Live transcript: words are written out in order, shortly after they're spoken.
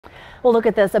Well, look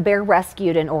at this. A bear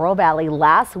rescued in Oro Valley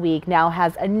last week now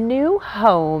has a new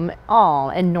home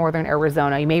in northern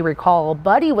Arizona. You may recall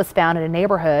Buddy was found in a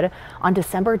neighborhood on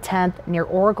December 10th near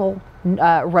Oracle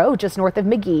Road, just north of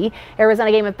McGee. Arizona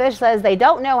Game and Fish says they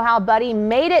don't know how Buddy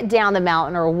made it down the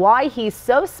mountain or why he's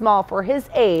so small for his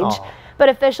age. But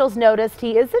officials noticed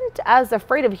he isn't as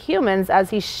afraid of humans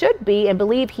as he should be and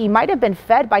believe he might have been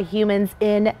fed by humans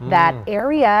in that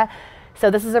area. So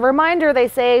this is a reminder. They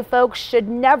say folks should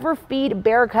never feed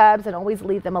bear cubs and always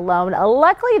leave them alone.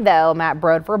 Luckily, though, Matt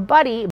Brode, for Buddy,